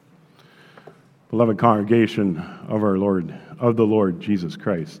Beloved congregation of the Lord Jesus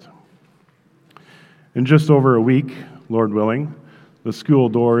Christ. In just over a week, Lord willing, the school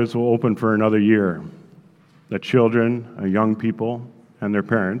doors will open for another year. The children, young people, and their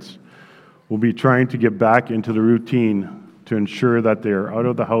parents will be trying to get back into the routine to ensure that they are out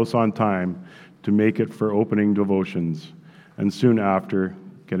of the house on time to make it for opening devotions, and soon after,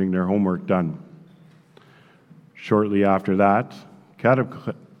 getting their homework done. Shortly after that,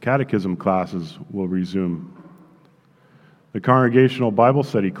 catechism classes will resume. The congregational Bible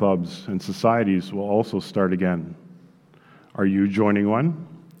study clubs and societies will also start again. Are you joining one?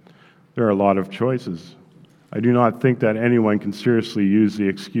 There are a lot of choices. I do not think that anyone can seriously use the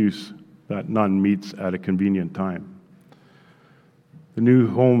excuse that none meets at a convenient time. The new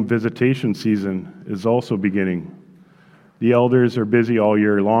home visitation season is also beginning. The elders are busy all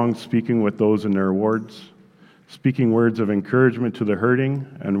year long speaking with those in their wards, speaking words of encouragement to the hurting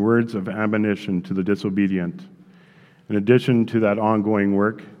and words of admonition to the disobedient. In addition to that ongoing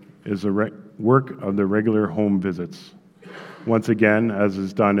work is the work of the regular home visits. Once again, as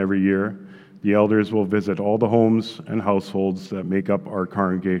is done every year, the elders will visit all the homes and households that make up our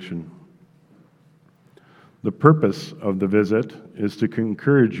congregation. The purpose of the visit is to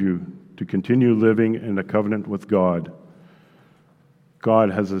encourage you to continue living in a covenant with God.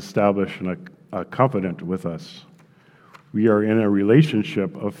 God has established a covenant with us. We are in a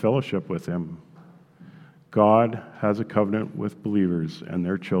relationship of fellowship with Him. God has a covenant with believers and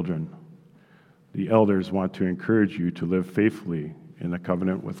their children. The elders want to encourage you to live faithfully in a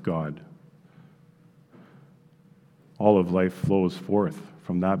covenant with God. All of life flows forth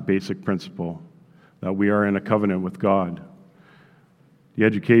from that basic principle that we are in a covenant with God. The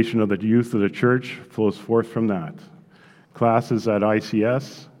education of the youth of the church flows forth from that. Classes at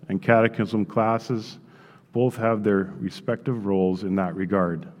ICS and catechism classes both have their respective roles in that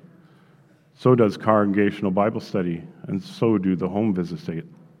regard. So does congregational Bible study, and so do the home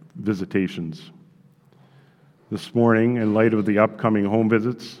visitations. This morning, in light of the upcoming home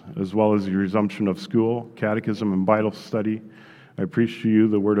visits, as well as the resumption of school, catechism, and Bible study, I preach to you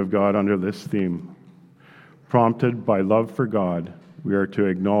the Word of God under this theme. Prompted by love for God, we are to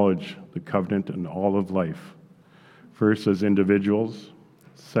acknowledge the covenant in all of life. First as individuals,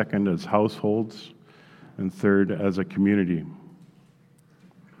 second as households, and third as a community.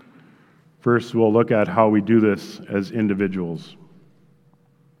 First, we'll look at how we do this as individuals.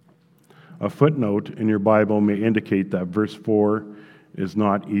 A footnote in your Bible may indicate that verse 4 is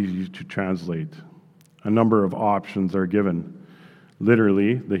not easy to translate. A number of options are given.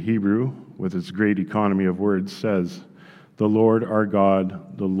 Literally, the Hebrew, with its great economy of words, says, "The Lord our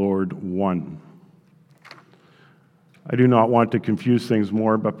God, the Lord one." I do not want to confuse things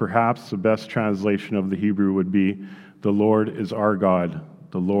more, but perhaps the best translation of the Hebrew would be, "The Lord is our God,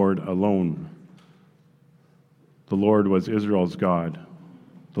 the Lord alone." The Lord was Israel's God.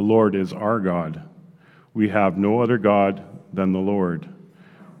 The Lord is our God. We have no other God than the Lord.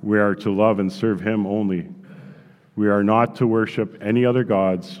 We are to love and serve Him only. We are not to worship any other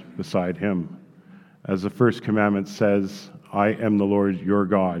gods beside Him. As the first commandment says, "I am the Lord your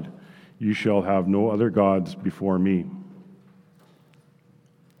God. You shall have no other gods before me."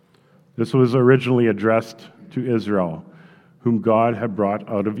 This was originally addressed to Israel, whom God had brought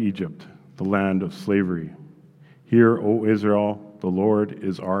out of Egypt, the land of slavery. "Hear, O Israel, the Lord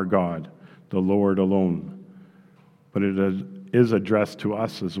is our God, the Lord alone." But it is addressed to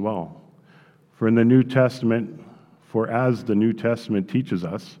us as well. For as the New Testament teaches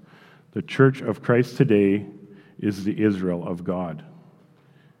us, the Church of Christ today is the Israel of God.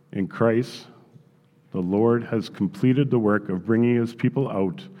 In Christ, the Lord has completed the work of bringing His people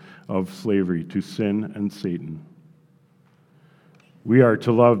out of slavery to sin and Satan. We are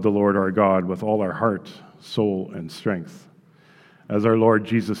to love the Lord our God with all our heart, soul, and strength. As our Lord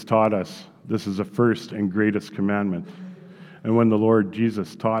Jesus taught us, this is the first and greatest commandment. And when the Lord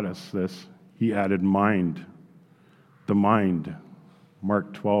Jesus taught us this, He added mind. The mind,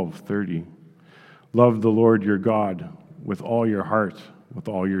 Mark 12:30. Love the Lord your God with all your heart, with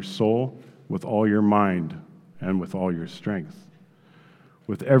all your soul, with all your mind, and with all your strength.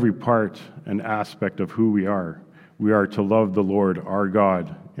 With every part and aspect of who we are to love the Lord our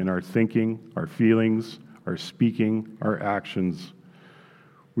God in our thinking, our feelings, our speaking, our actions.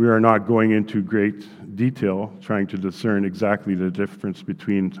 We are not going into great detail trying to discern exactly the difference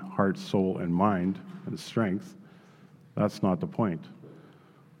between heart, soul, and mind and strength. That's not the point.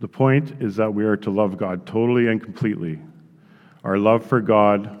 The point is that we are to love God totally and completely. Our love for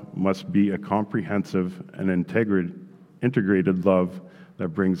God must be a comprehensive and integrated love that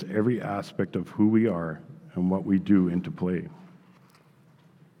brings every aspect of who we are and what we do into play.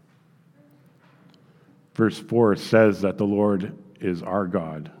 Verse 4 says that the Lord is our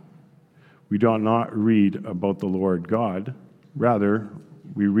God. We do not read about the Lord God. Rather,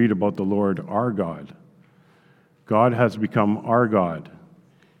 we read about the Lord our God. God has become our God.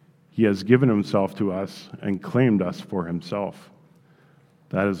 He has given himself to us and claimed us for himself.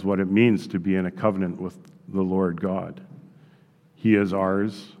 That is what it means to be in a covenant with the Lord God. He is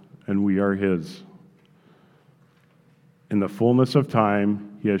ours, and we are his. In the fullness of time,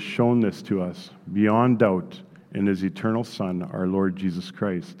 he has shown this to us beyond doubt in his eternal Son, our Lord Jesus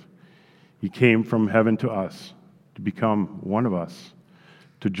Christ. He came from heaven to us to become one of us,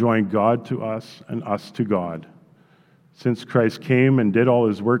 to join God to us and us to God. Since Christ came and did all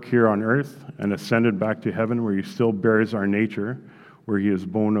his work here on earth and ascended back to heaven, where he still bears our nature, where he is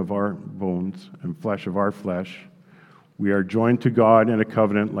bone of our bones and flesh of our flesh, we are joined to God in a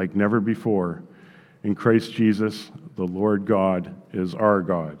covenant like never before. In Christ Jesus, the Lord God is our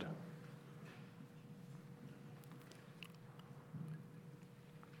God.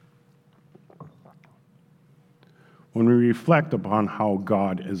 When we reflect upon how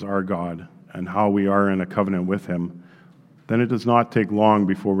God is our God and how we are in a covenant with him, then it does not take long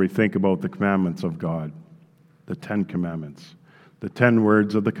before we think about the commandments of God, the 10 commandments, the 10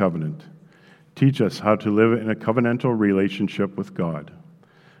 words of the covenant. Teach us how to live in a covenantal relationship with God.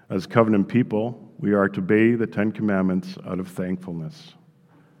 As covenant people, we are to obey the 10 commandments out of thankfulness.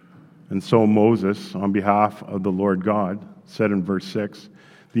 And so Moses, on behalf of the Lord God, said in verse 6,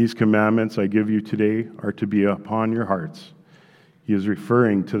 "These commandments I give you today are to be upon your hearts." He is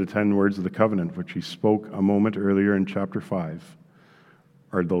referring to the 10 words of the covenant, which he spoke a moment earlier in chapter 5.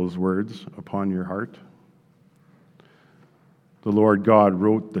 Are those words upon your heart? The Lord God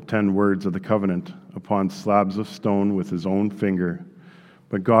wrote the 10 words of the covenant upon slabs of stone with his own finger.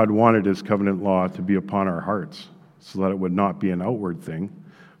 But God wanted his covenant law to be upon our hearts, so that it would not be an outward thing,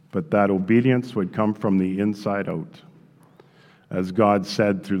 but that obedience would come from the inside out. As God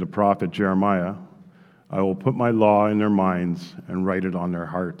said through the prophet Jeremiah, "I will put my law in their minds and write it on their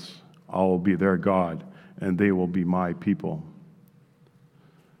hearts. I will be their God, and they will be my people."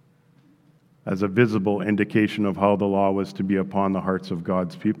 As a visible indication of how the law was to be upon the hearts of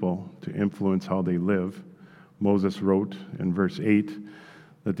God's people to influence how they live, Moses wrote in verse 8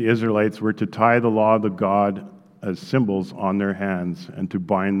 that the Israelites were to tie the law of God as symbols on their hands and to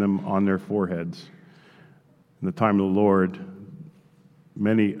bind them on their foreheads. In the time of the Lord,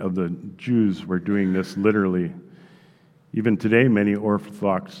 many of the Jews were doing this literally. Even today, many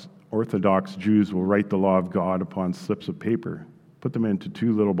Orthodox Jews will write the law of God upon slips of paper, put them into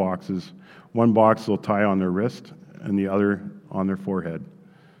 2 little boxes. One box they'll tie on their wrist and the other on their forehead.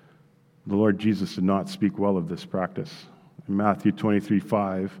 The Lord Jesus did not speak well of this practice. In Matthew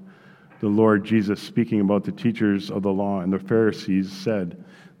 23:5, the Lord Jesus, speaking about the teachers of the law and the Pharisees, said,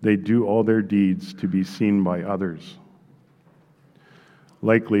 "They do all their deeds to be seen by others."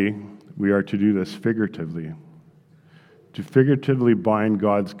 Likely, we are to do this figuratively, to figuratively bind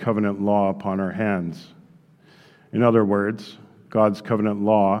God's covenant law upon our hands. In other words, God's covenant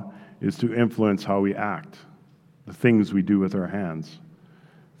law is to influence how we act, the things we do with our hands.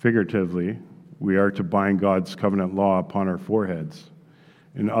 Figuratively, we are to bind God's covenant law upon our foreheads.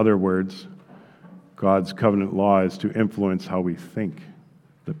 In other words, God's covenant law is to influence how we think,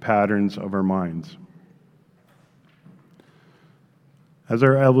 the patterns of our minds. As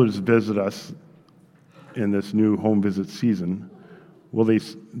our elders visit us in this new home visit season,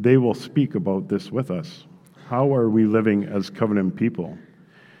 they will speak about this with us. How are we living as covenant people?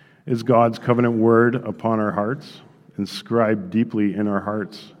 Is God's covenant word upon our hearts, inscribed deeply in our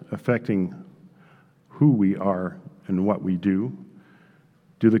hearts, affecting who we are and what we do?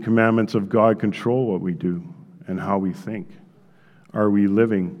 Do the commandments of God control what we do and how we think? Are we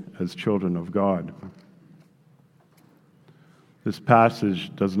living as children of God? This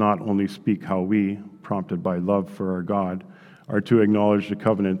passage does not only speak how we, prompted by love for our God, are to acknowledge the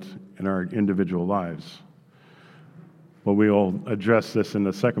covenant in our individual lives. But we will address this in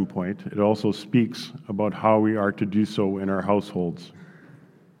the second point. It also speaks about how we are to do so in our households.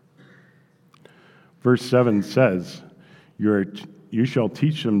 Verse 7 says, "You shall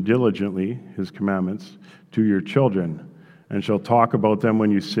teach them diligently, his commandments, to your children, and shall talk about them when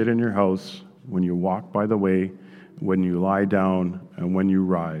you sit in your house, when you walk by the way, when you lie down, and when you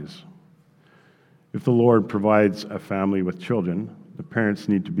rise." If the Lord provides a family with children, the parents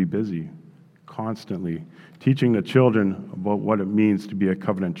need to be busy, constantly teaching the children about what it means to be a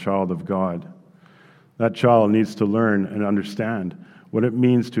covenant child of God. That child needs to learn and understand what it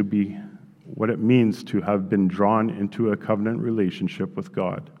means to have been drawn into a covenant relationship with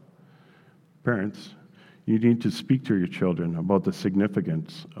God. Parents, you need to speak to your children about the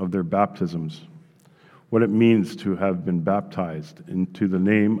significance of their baptisms. what it means to have been baptized into the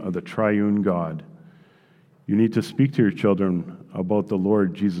name of the triune God. You need to speak to your children about the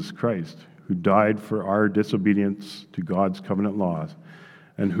Lord Jesus Christ, who died for our disobedience to God's covenant laws,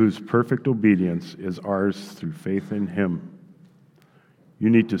 and whose perfect obedience is ours through faith in him. You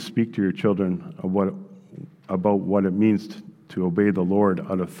need to speak to your children about what it means to obey the Lord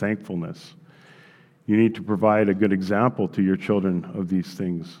out of thankfulness. You need to provide a good example to your children of these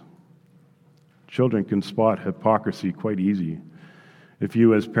things. Children can spot hypocrisy quite easy. If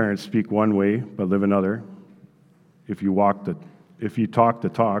you as parents speak one way but live another, if you talk the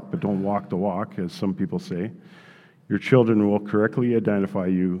talk but don't walk the walk, as some people say, your children will correctly identify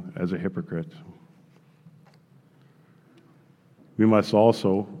you as a hypocrite. We must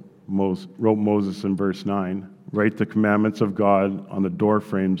also, wrote Moses in verse 9, write the commandments of God on the door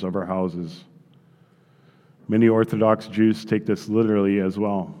frames of our houses. Many Orthodox Jews take this literally as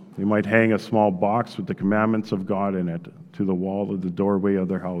well. They might hang a small box with the commandments of God in it to the wall of the doorway of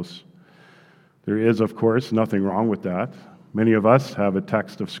their house. There is, of course, nothing wrong with that. Many of us have a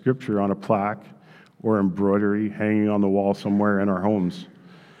text of Scripture on a plaque or embroidery hanging on the wall somewhere in our homes.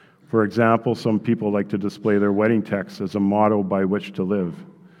 For example, some people like to display their wedding text as a motto by which to live.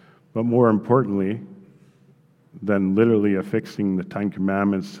 But more importantly than literally affixing the 10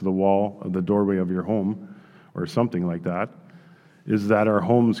 Commandments to the wall of the doorway of your home, or something like that, is that our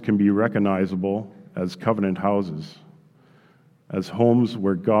homes can be recognizable as covenant houses, as homes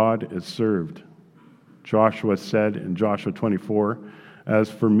where God is served. Joshua said in Joshua 24,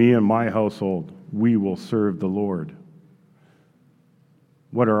 "As for me and my household, we will serve the Lord."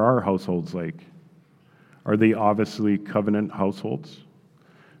 What are our households like? Are they obviously covenant households?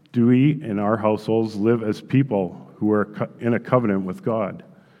 Do we in our households live as people who are in a covenant with God?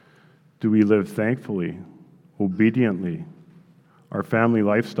 Do we live thankfully, obediently? Our family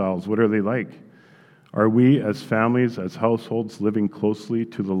lifestyles, what are they like? Are we as families, as households, living closely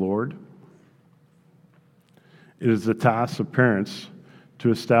to the Lord? It is the task of parents to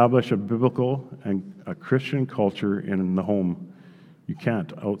establish a biblical and a Christian culture in the home. You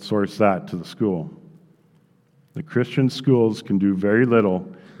can't outsource that to the school. The Christian schools can do very little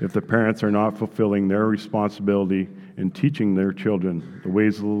if the parents are not fulfilling their responsibility in teaching their children the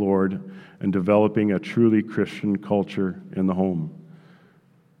ways of the Lord and developing a truly Christian culture in the home.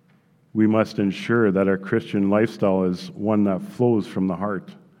 We must ensure that our Christian lifestyle is one that flows from the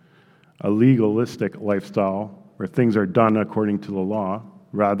heart. A legalistic lifestyle where things are done according to the law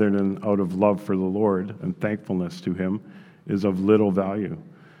rather than out of love for the Lord and thankfulness to him is of little value.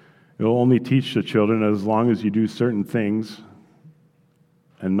 It will only teach the children as long as you do certain things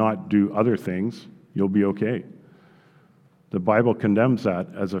and not do other things, you'll be okay. The Bible condemns that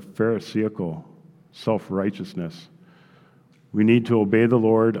as a pharisaical self-righteousness. We need to obey the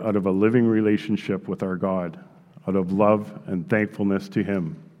Lord out of a living relationship with our God, out of love and thankfulness to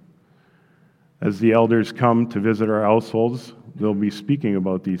him. As the elders come to visit our households, they'll be speaking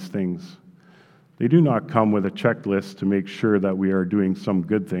about these things. They do not come with a checklist to make sure that we are doing some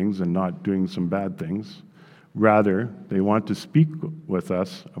good things and not doing some bad things. Rather, they want to speak with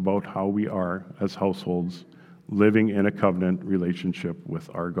us about how we are as households living in a covenant relationship with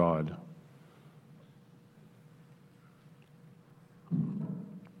our God.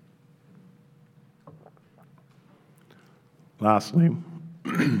 Lastly,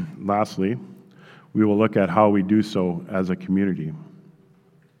 we will look at how we do so as a community.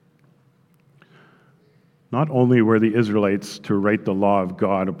 Not only were the Israelites to write the law of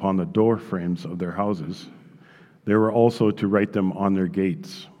God upon the door frames of their houses, they were also to write them on their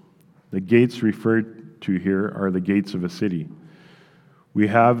gates. The gates referred to here are the gates of a city. We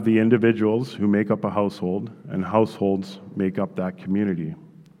have the individuals who make up a household, and households make up that community.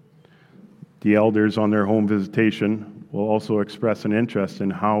 The elders on their home visitation will also express an interest in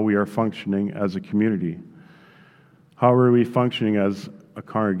how we are functioning as a community. How are we functioning as a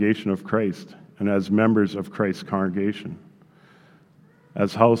congregation of Christ and as members of Christ's congregation?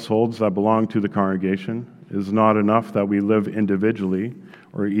 As households that belong to the congregation, it is not enough that we live individually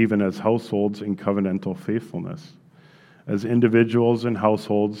or even as households in covenantal faithfulness. As individuals and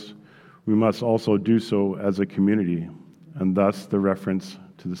households, we must also do so as a community, and thus the reference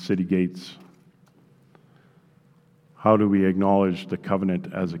to the city gates. How do we acknowledge the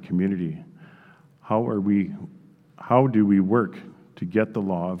covenant as a community? How do we work to get the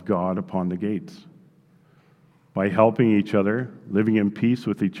law of God upon the gates? By helping each other, living in peace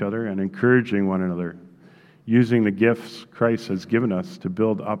with each other, and encouraging one another, using the gifts Christ has given us to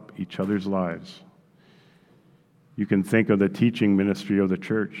build up each other's lives. You can think of the teaching ministry of the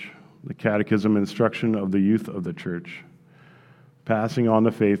church, the catechism instruction of the youth of the church. passing on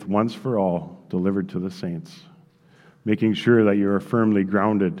the faith once for all delivered to the saints, making sure that you are firmly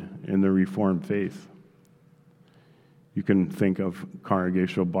grounded in the Reformed faith. You can think of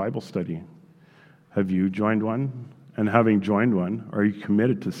congregational Bible study. Have you joined one? And having joined one, are you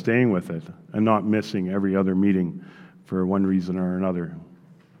committed to staying with it and not missing every other meeting for one reason or another?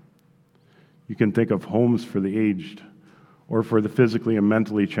 You can think of homes for the aged or for the physically and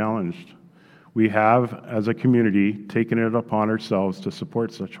mentally challenged. We have, as a community, taken it upon ourselves to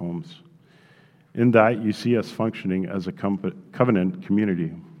support such homes. In that, you see us functioning as a covenant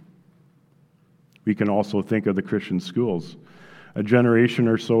community. We can also think of the Christian schools. A generation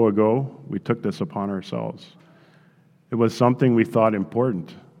or so ago, we took this upon ourselves. It was something we thought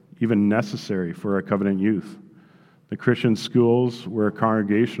important, even necessary for our covenant youth. The Christian schools were a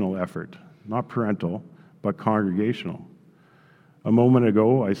congregational effort, not parental, but congregational. A moment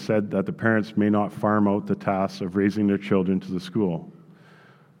ago, I said that the parents may not farm out the tasks of raising their children to the school.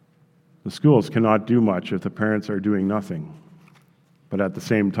 The schools cannot do much if the parents are doing nothing. But at the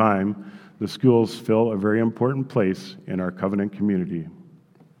same time, the schools fill a very important place in our covenant community.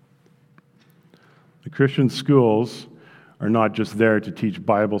 The Christian schools are not just there to teach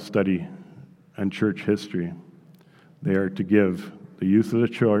Bible study and church history. They are to give the youth of the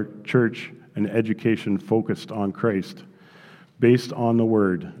church an education focused on Christ, based on the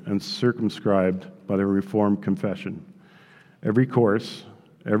Word and circumscribed by the Reformed confession. Every course,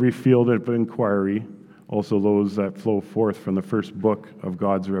 every field of inquiry, also those that flow forth from the first book of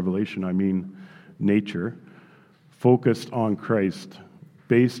God's revelation, nature, focused on Christ,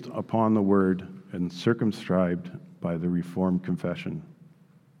 based upon the Word and circumscribed by the Reformed confession.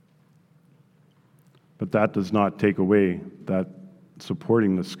 But that does not take away that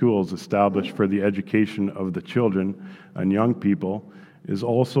supporting the schools established for the education of the children and young people is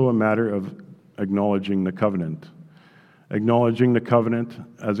also a matter of acknowledging the covenant. Acknowledging the covenant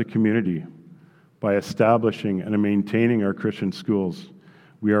as a community. By establishing and maintaining our Christian schools,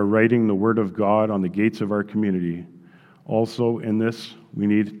 we are writing the Word of God on the gates of our community. Also, in this, we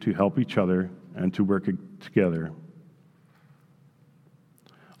need to help each other and to work together.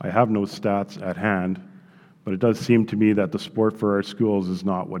 I have no stats at hand, but it does seem to me that the support for our schools is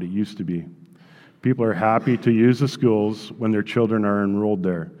not what it used to be. People are happy to use the schools when their children are enrolled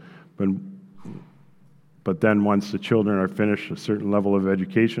there, but then once the children are finished a certain level of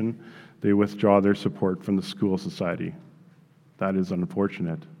education, they withdraw their support from the school society. That is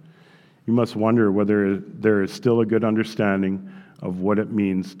unfortunate. You must wonder whether there is still a good understanding of what it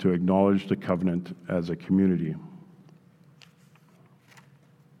means to acknowledge the covenant as a community.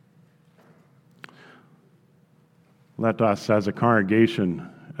 Let us, as a congregation,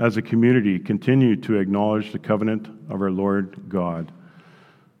 as a community, continue to acknowledge the covenant of our Lord God.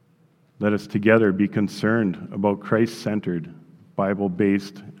 Let us together be concerned about Christ-centered,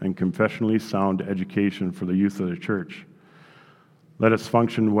 Bible-based, and confessionally sound education for the youth of the church. Let us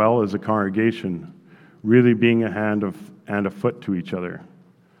function well as a congregation, really being a hand and a foot to each other.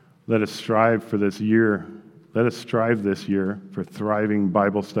 Let us strive this year for thriving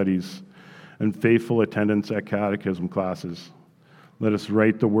Bible studies and faithful attendance at catechism classes. Let us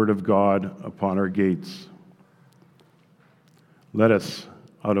write the Word of God upon our gates. Let us,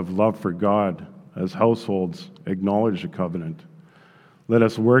 out of love for God, as households, acknowledge the covenant. Let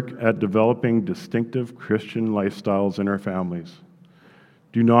us work at developing distinctive Christian lifestyles in our families.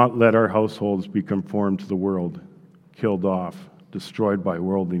 Do not let our households be conformed to the world, killed off, destroyed by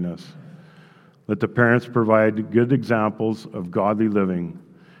worldliness. Let the parents provide good examples of godly living,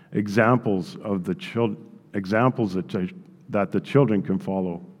 examples that the children can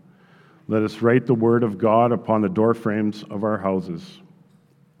follow. Let us write the Word of God upon the doorframes of our houses.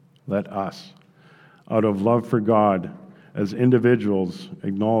 Let us, out of love for God, as individuals,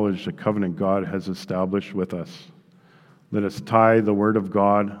 acknowledge the covenant God has established with us. Let us tie the Word of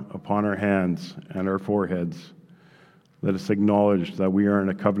God upon our hands and our foreheads. Let us acknowledge that we are in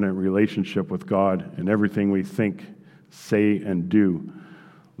a covenant relationship with God in everything we think, say, and do.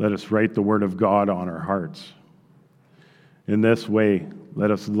 Let us write the Word of God on our hearts. In this way,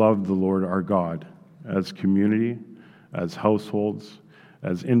 let us love the Lord our God as community, as households,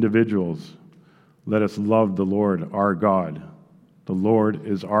 as individuals. Let us love the Lord our God. The Lord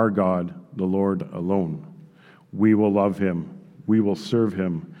is our God, the Lord alone. We will love Him. We will serve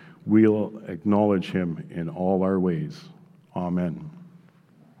Him. We will acknowledge Him in all our ways. Amen.